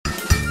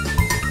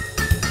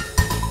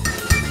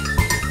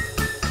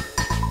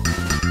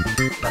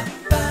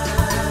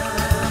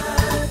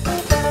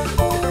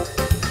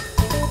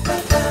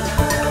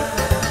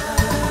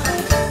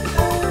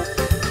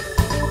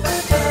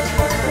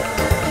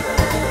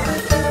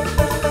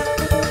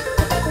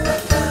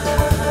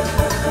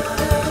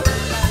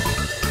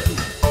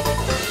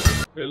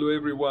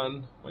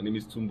everyone, my name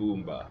is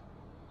Tsumbu Umba.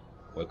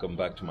 Welcome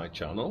back to my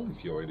channel.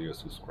 If you're already a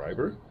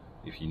subscriber,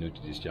 if you're new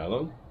to this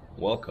channel,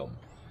 welcome.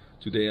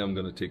 Today I'm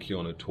going to take you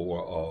on a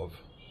tour of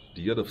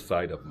the other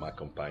side of Ma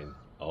Campagne.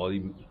 I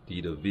already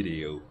did a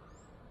video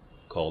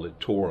called a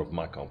tour of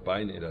Ma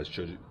Campagne, and I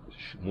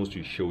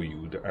mostly show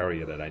you the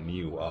area that I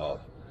knew of.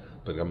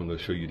 But I'm going to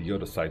show you the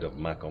other side of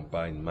Ma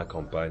Campagne. Ma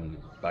Campagne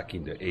back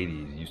in the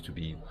 80s used to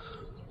be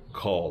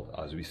called,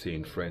 as we say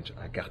in French,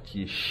 un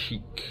quartier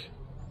chic.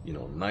 You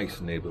know,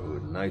 nice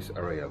neighborhood, nice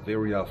area,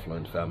 very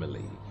affluent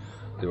family.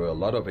 There were a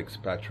lot of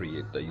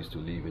expatriates that used to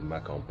live in Ma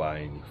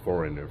Campagne,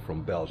 foreigners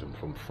from Belgium,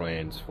 from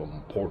France,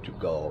 from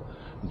Portugal,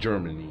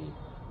 Germany.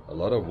 A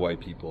lot of white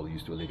people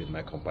used to live in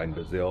Ma Campagne,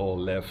 but they all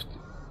left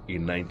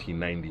in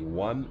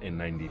 1991 and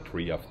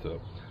 93 after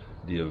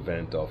the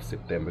event of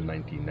September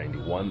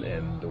 1991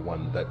 and the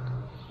one that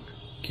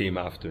came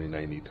after in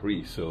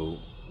 93. So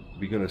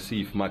we're gonna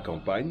see if Ma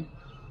Campagne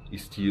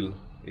is still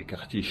a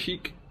quartier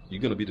chic.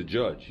 You're gonna be the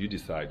judge, you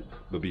decide.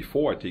 But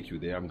before I take you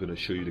there, I'm gonna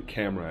show you the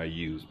camera I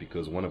use,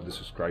 because one of the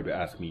subscribers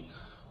asked me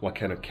what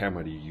kind of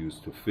camera do you use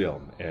to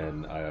film,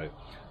 and I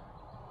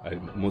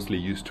mostly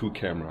use two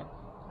cameras,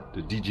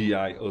 the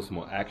DJI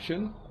Osmo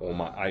Action or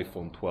my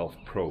iPhone 12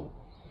 Pro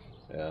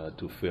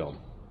to film.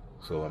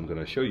 So I'm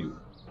gonna show you.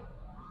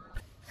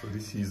 So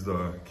this is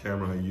the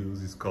camera I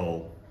use. It's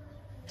called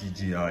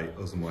DJI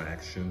Osmo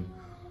Action,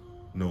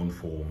 known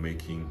for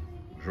making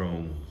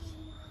drones.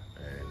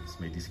 And it's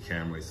made this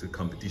camera. It's a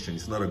competition.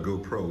 It's not a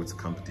GoPro, it's a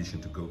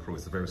competition to GoPro.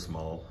 It's very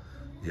small.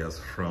 It has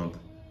front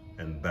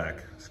and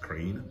back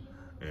screen,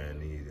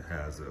 and it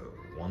has a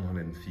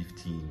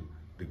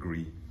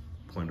 115-degree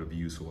point of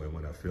view. So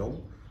when I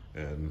film,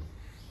 and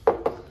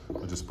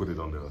I just put it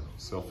on the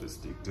selfie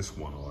stick, this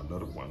one or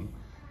another one,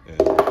 and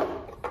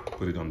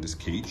put it on this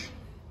cage,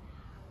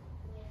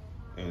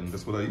 and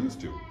that's what I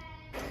used to.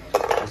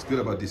 What's good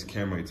about this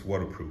camera, it's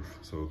waterproof,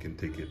 so it can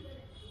take it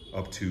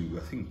up to,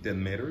 I think,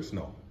 10 meters,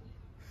 no,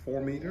 4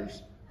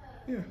 meters.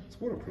 Yeah, it's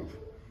waterproof.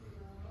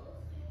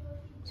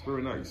 It's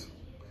very nice.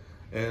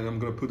 And I'm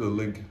gonna put a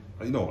link,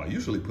 I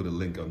usually put a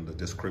link on the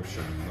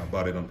description. I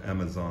bought it on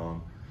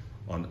Amazon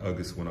on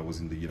August when I was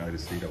in the United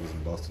States. I was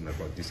in Boston. I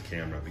bought this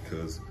camera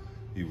because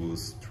it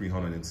was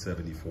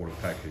 $370 for the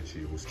package.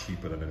 It was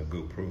cheaper than a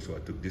GoPro, so I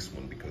took this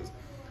one because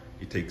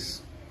it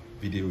takes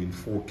video in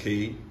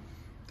 4K,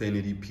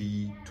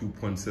 1080p,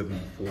 2.7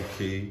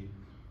 4K,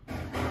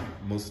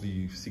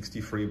 mostly 60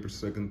 frames per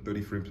second,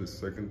 30 frames per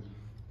second.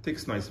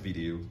 Takes nice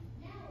video.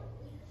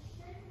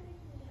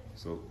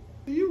 So,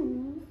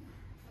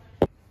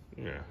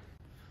 yeah,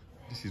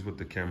 this is what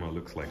the camera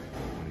looks like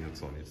when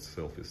it's on its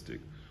selfie stick.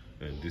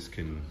 And this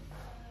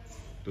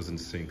doesn't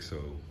sink, so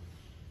you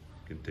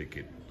can take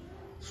it,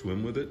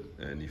 swim with it,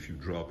 and if you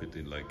drop it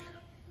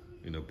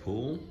in a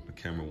pool, the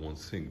camera won't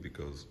sink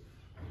because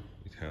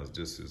it has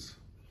this.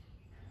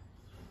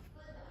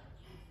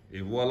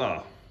 Et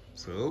voila.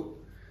 So,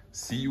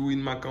 see you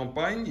in Ma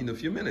Campagne in a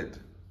few minutes.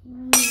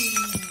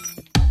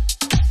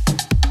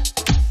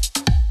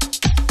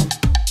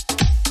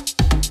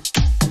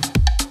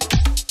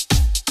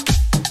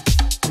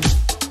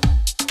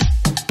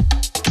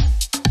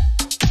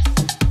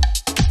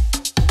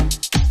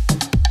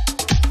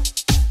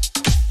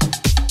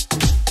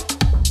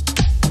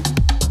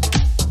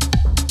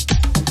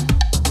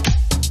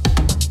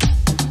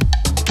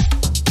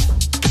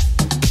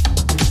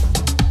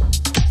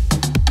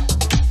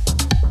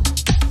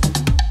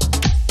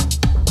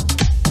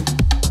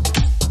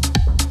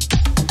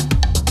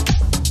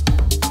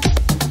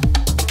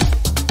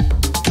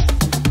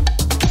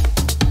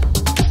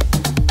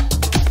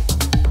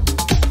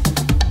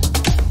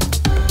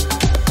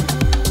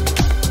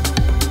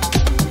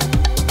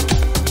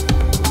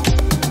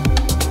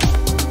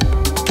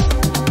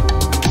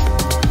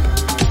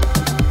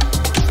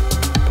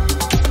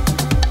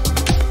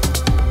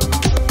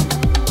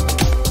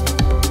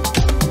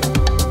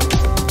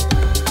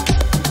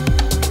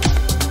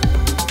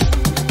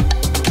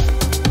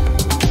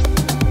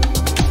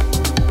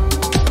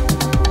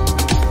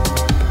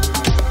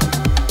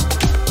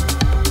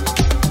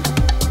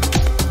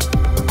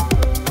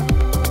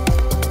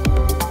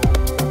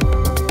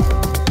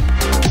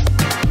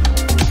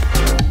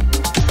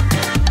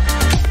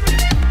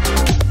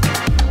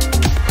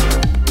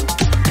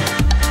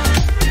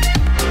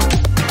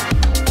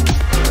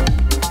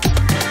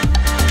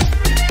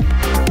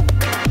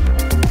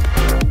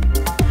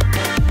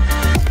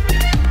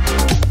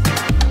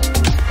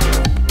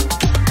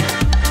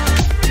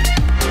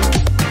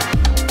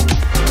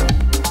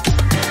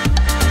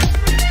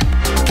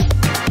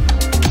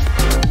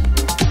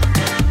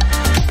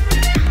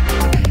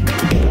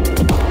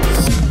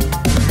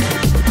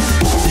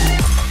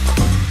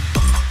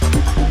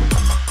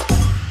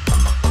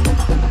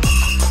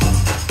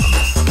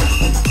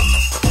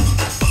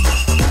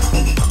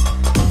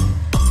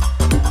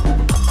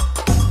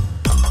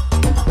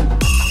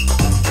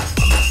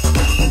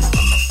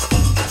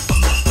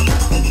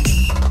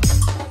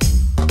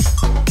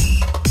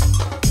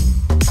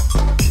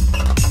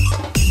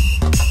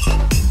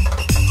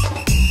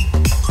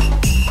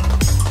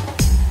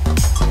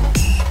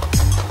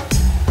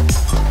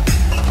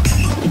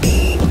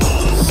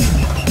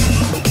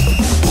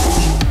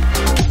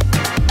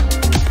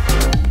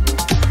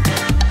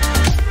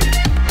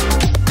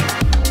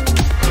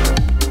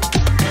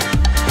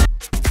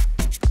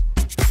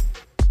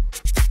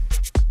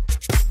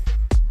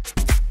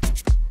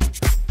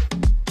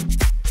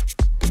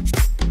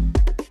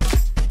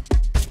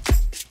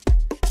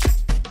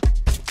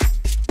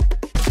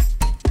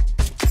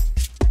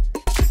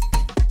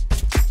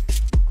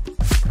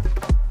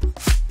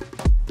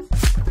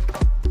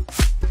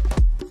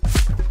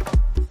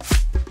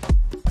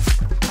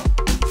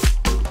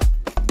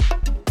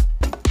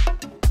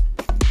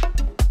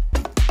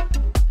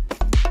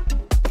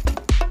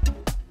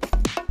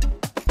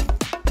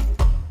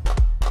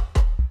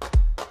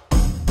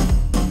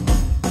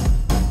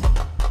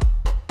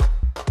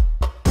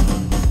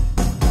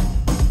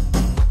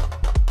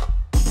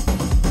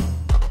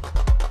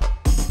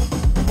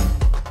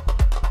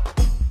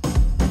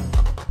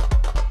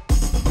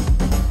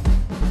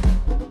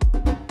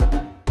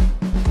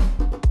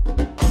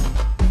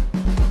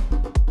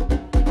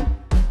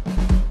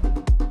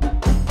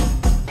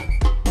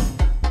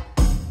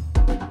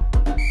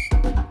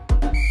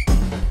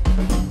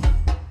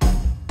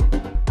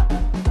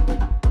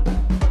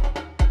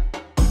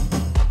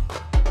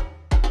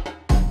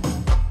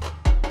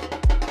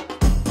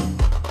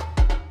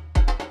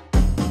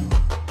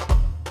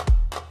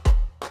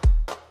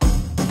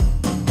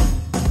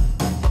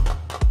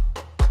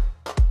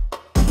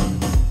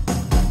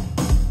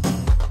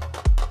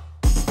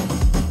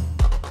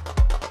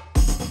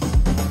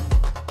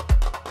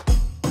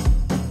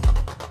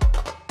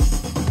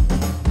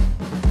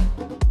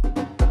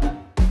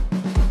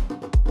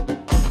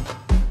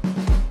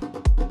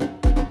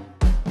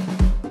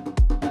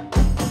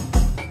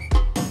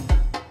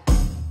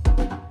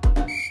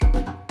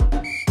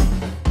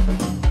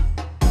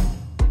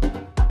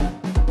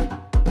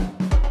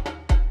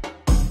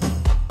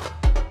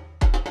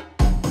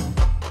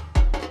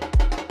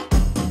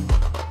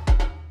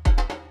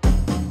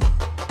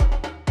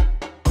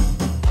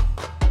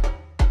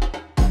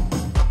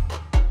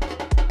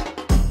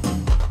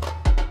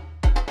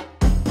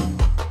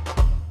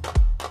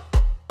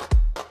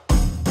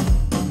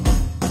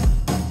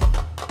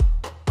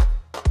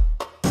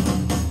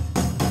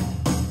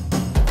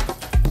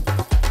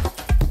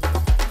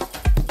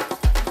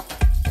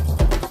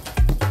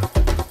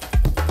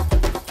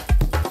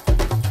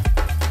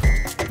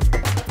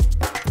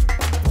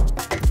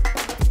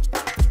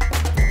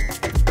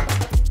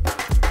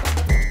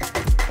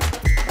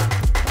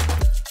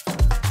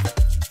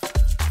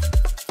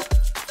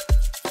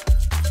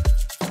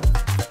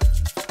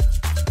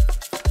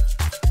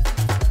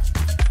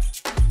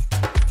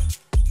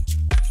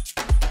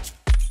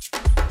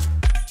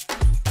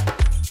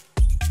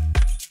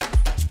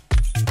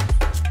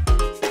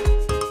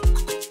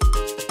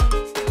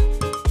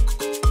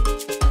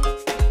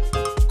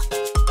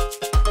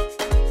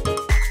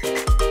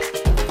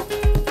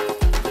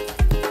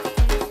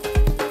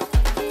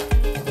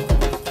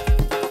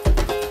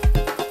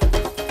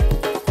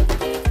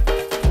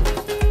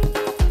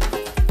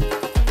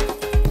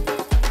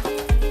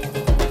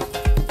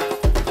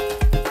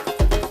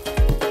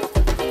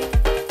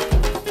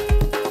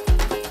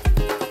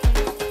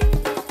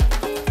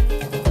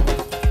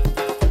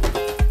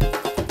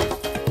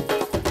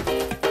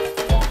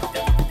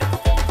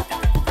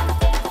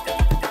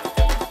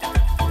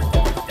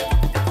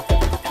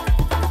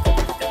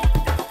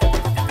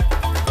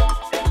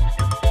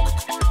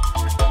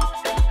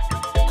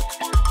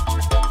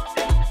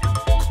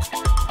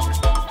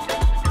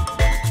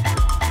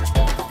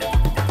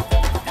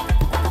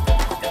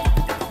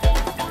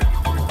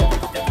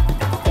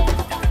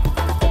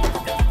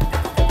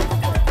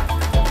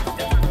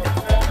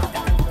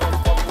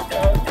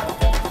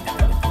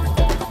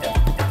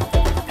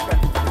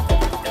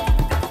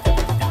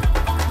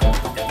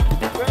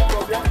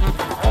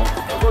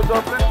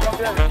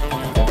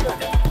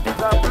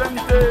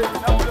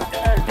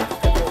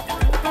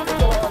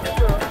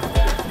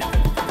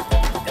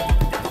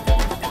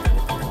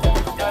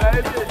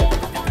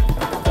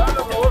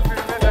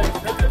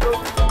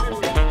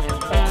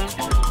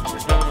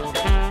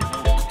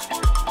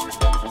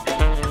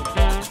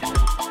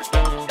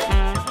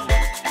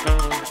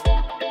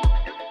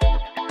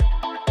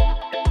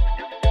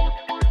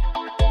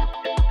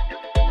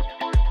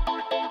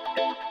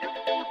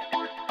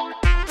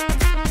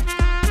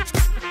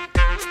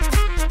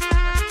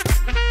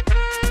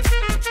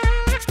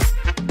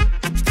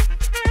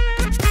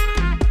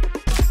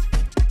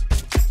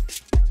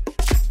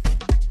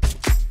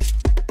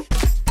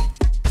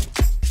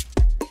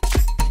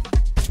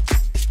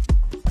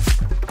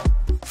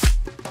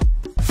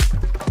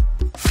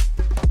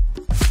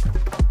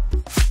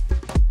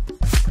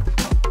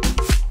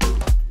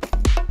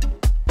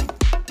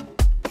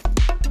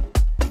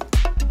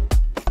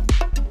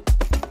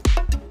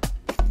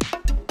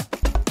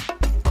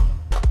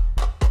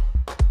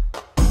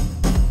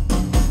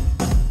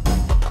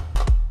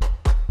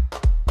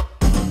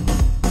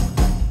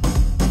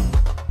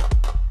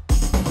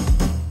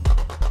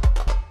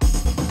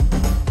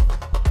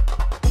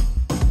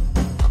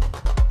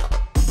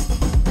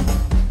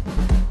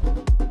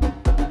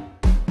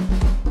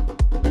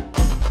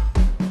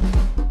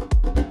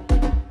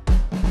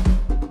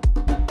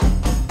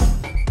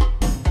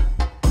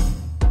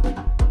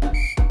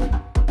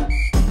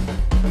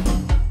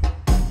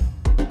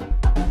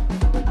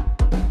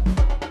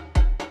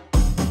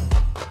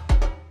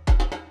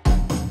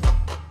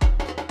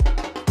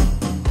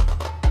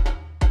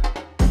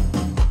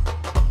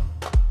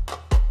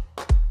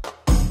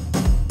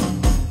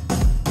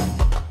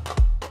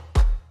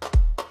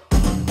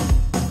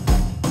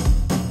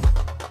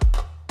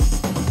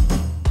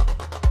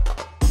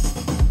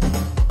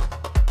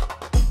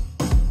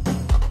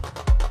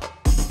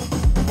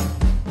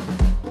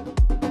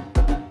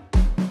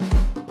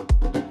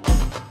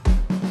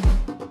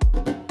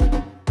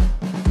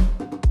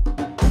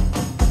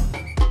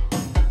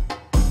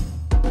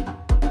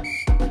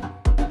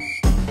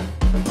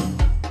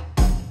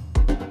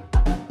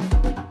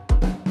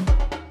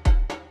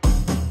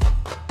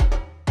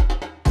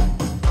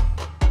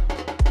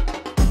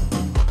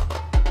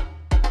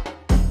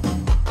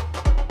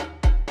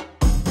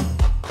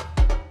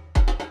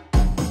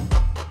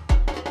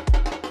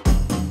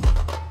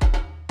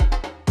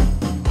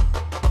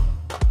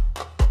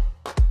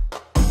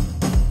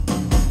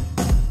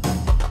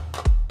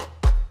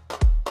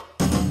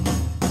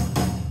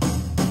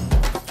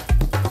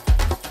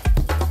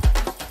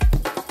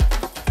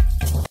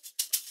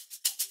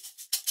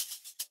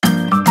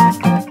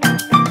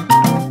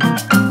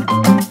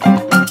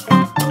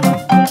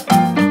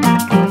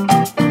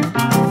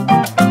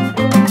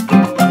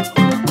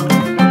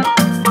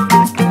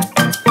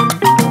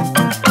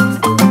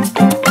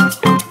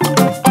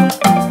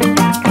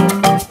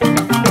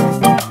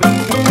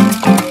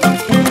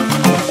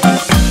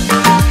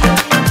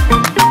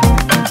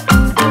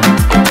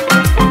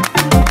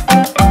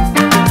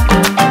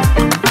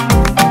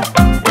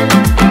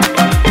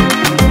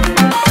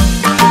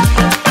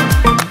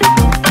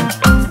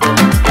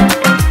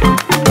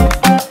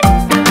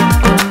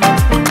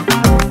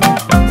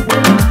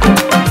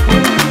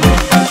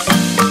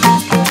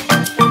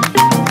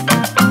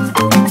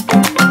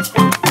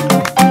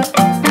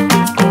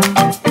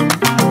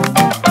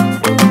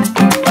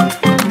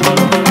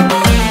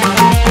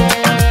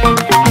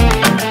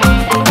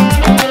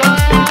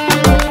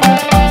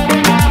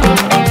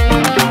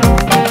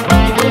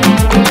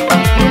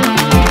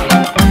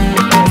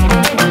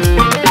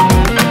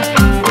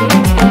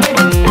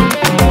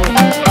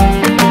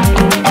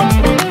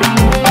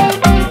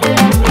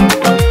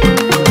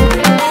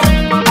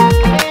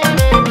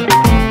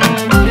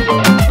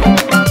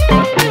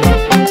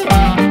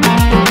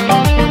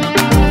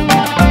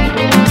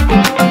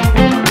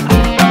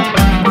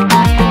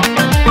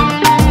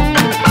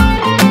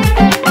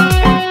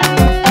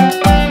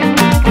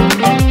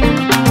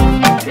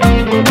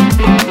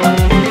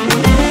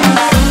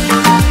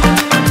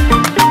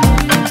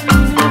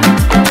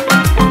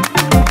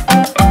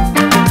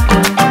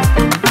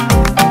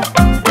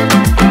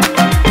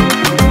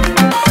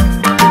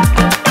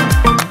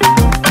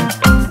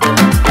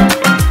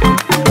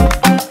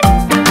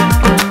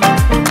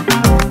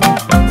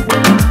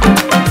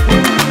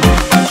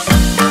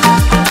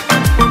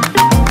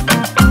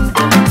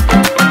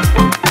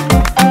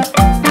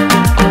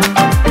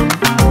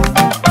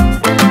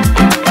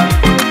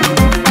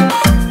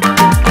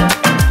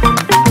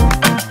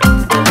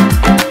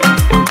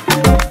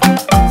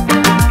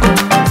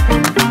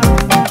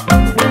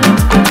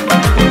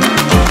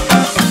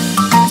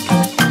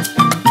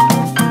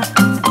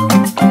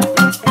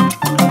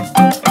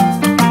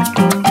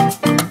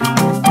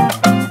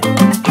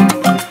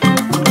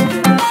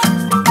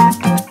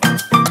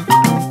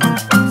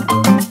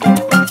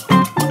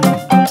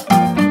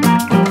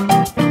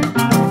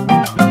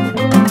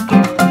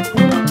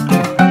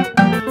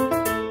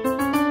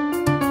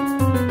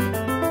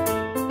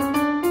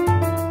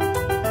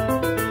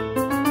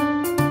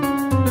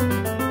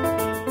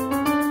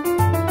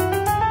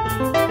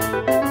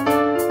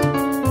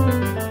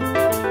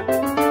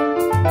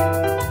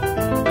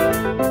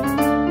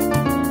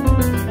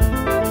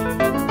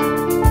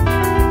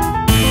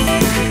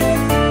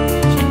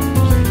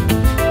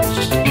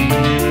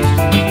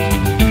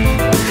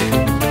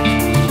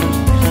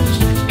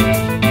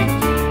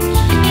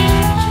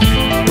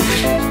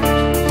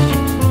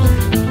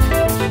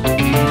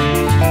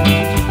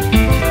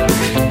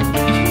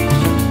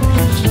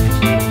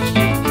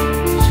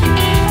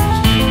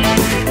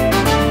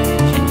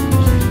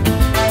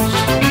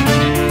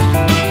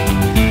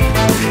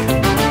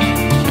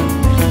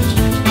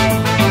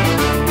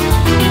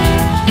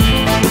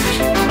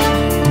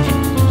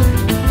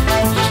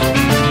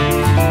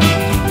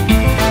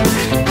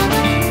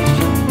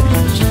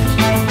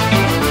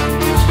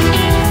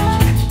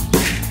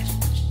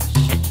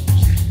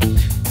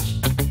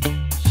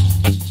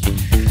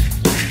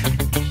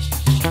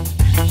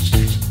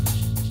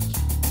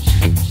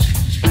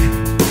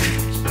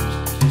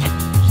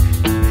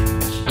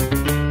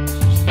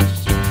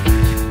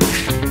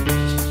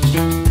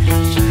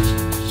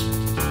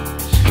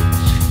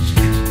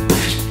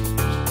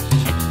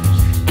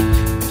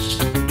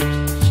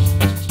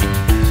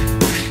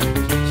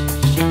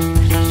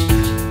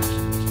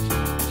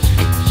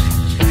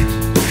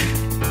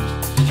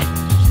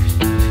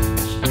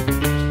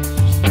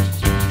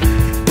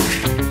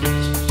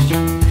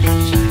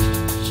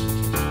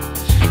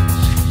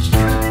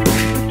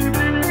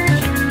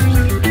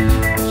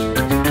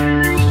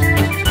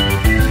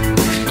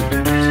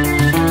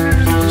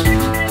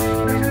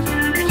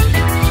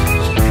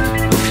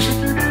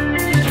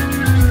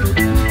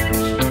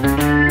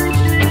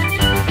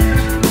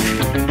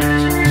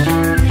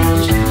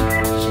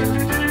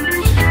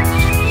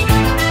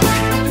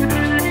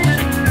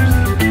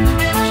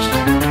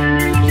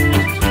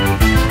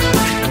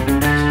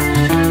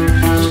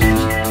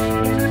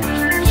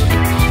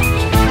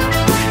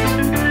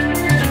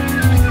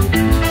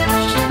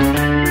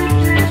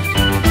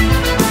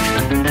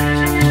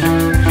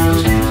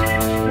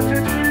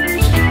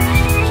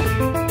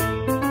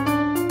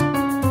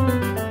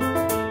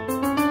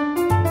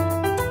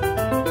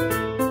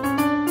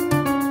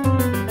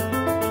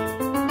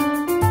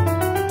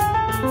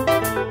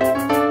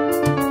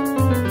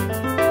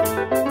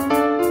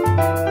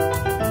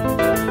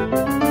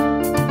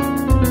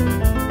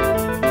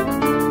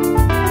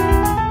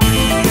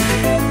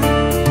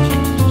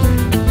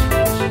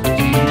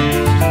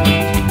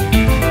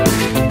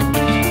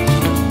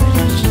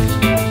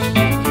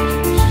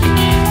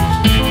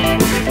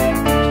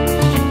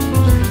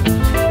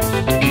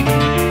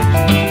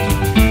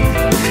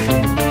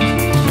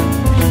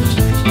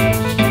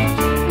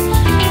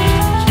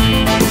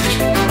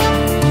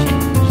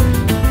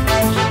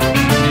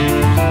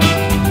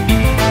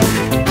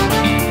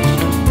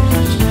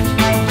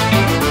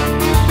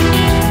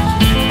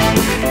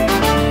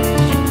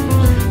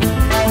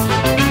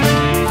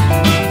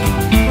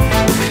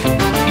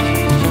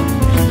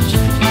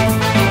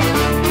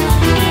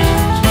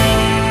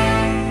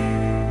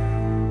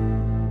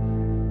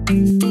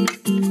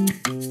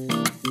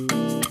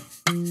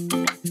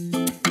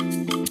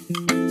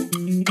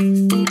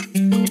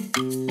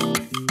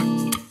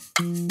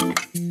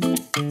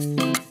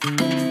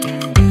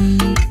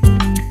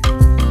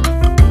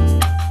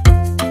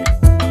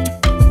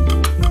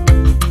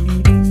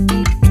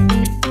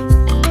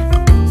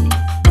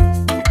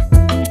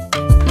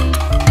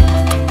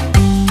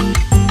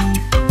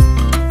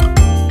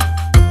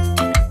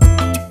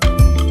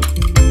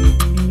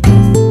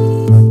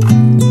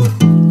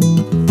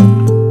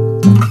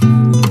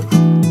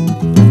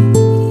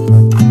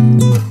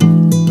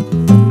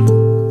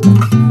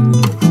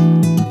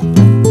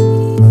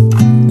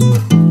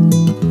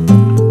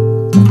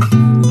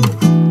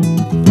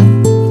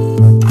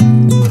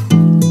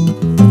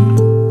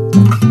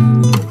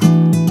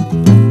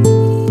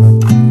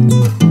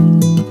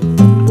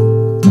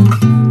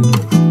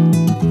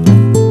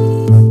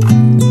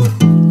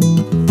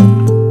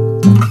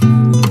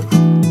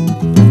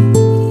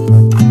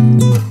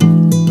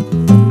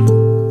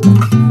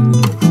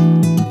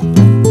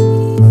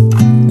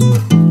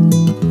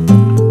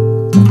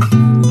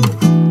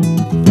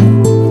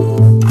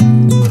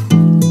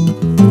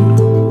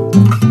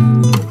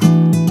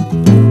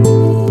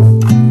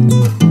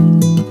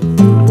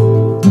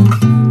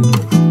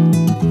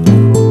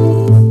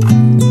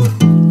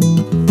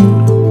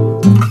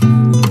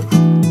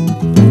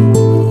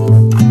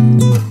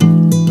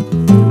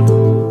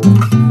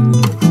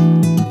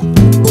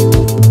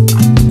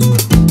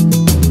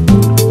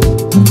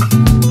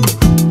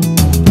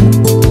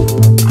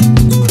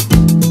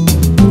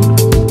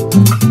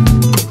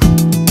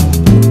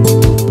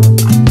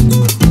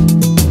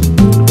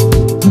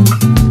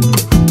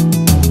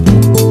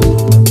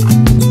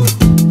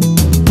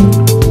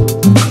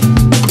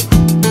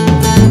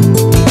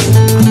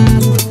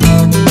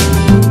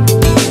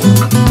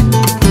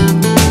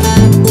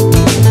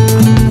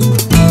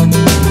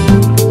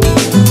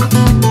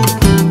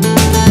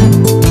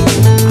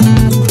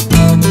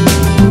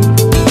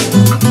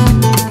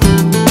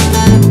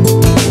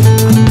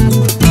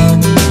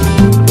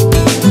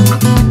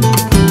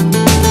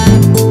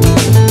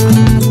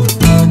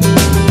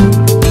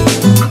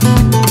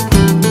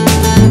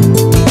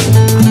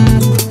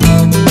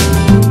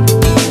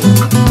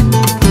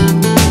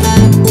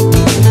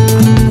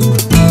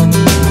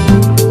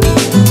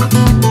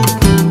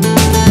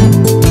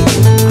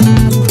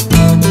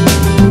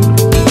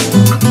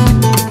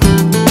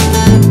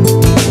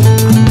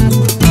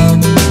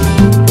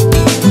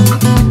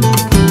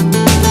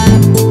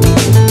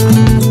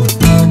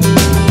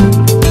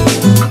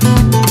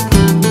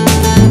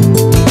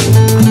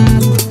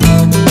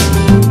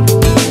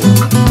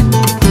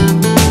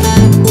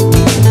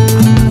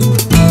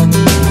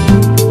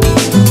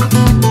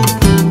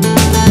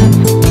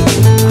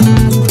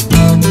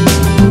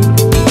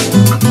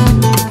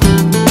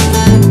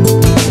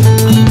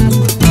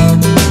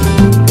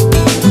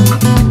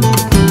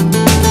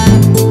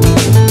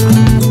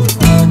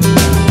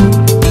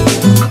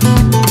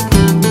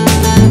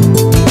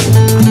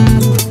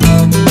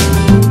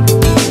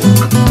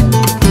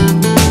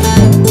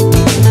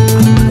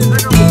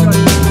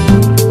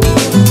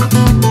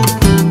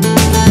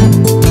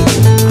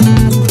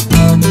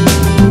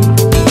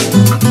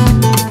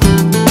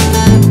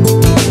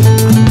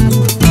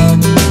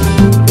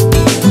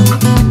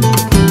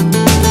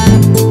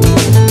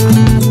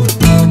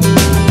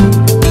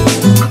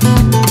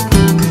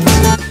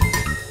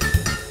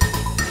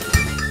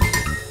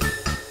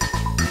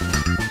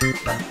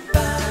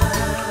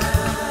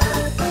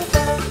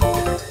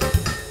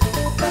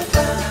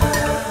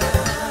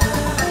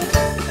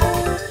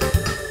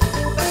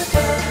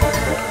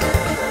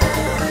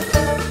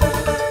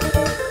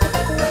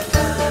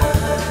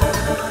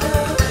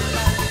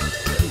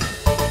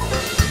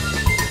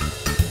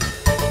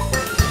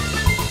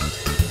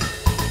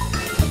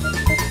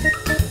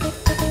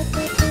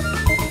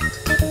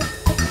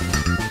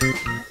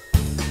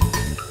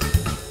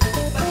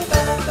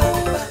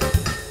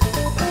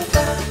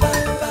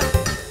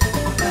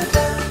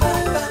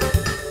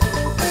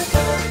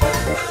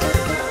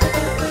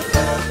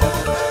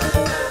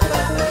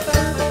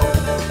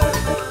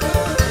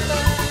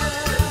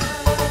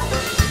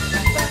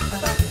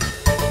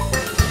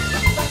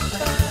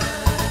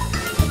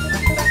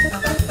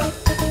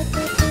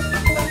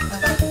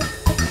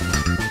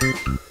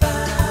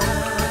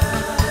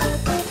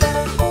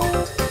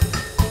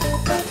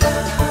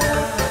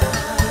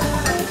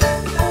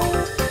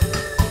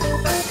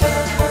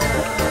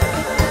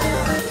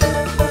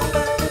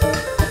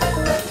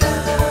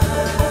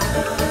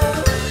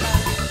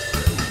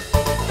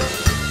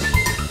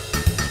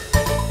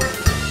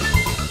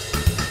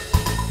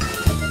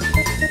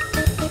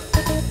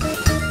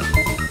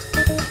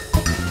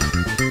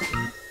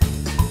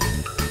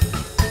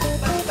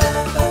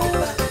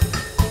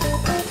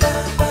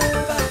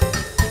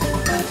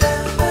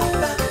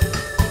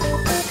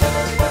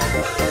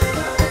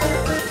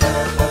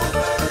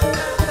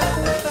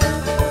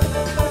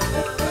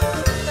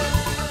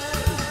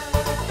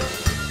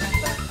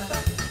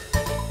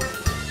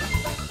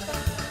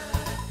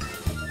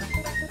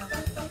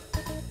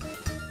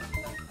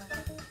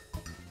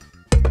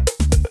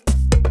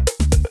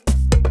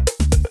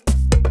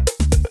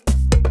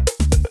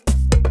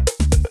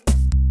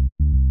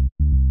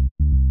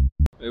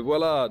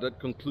 voila, that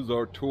concludes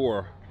our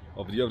tour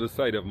of the other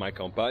side of Ma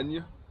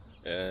Campagne.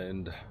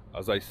 And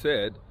as I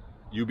said,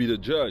 you be the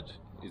judge.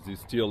 Is it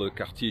still a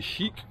quartier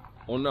chic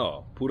or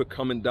no? Put a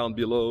comment down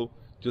below.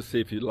 Just say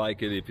if you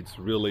like it, if it's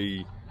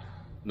really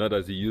not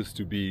as it used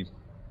to be.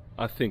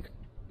 I think,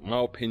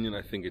 my opinion,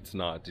 I think it's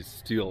not. It's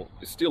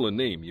still a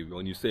name.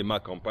 When you say Ma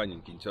Campagne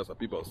in Kinshasa,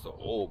 people say,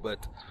 oh,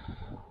 but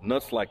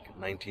not like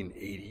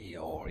 1980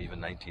 or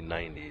even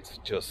 1990. It's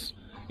just,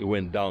 it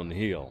went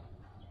downhill.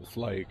 It's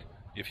like,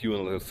 if you're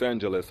in Los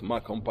Angeles, Ma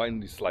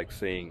Campagne is like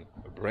saying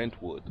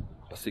Brentwood,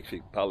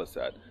 Pacific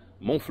Palisade.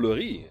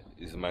 Mont-Fleury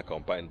is Ma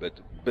Campagne, but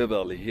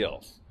Beverly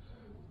Hills.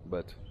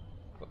 But,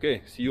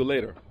 okay, see you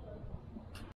later.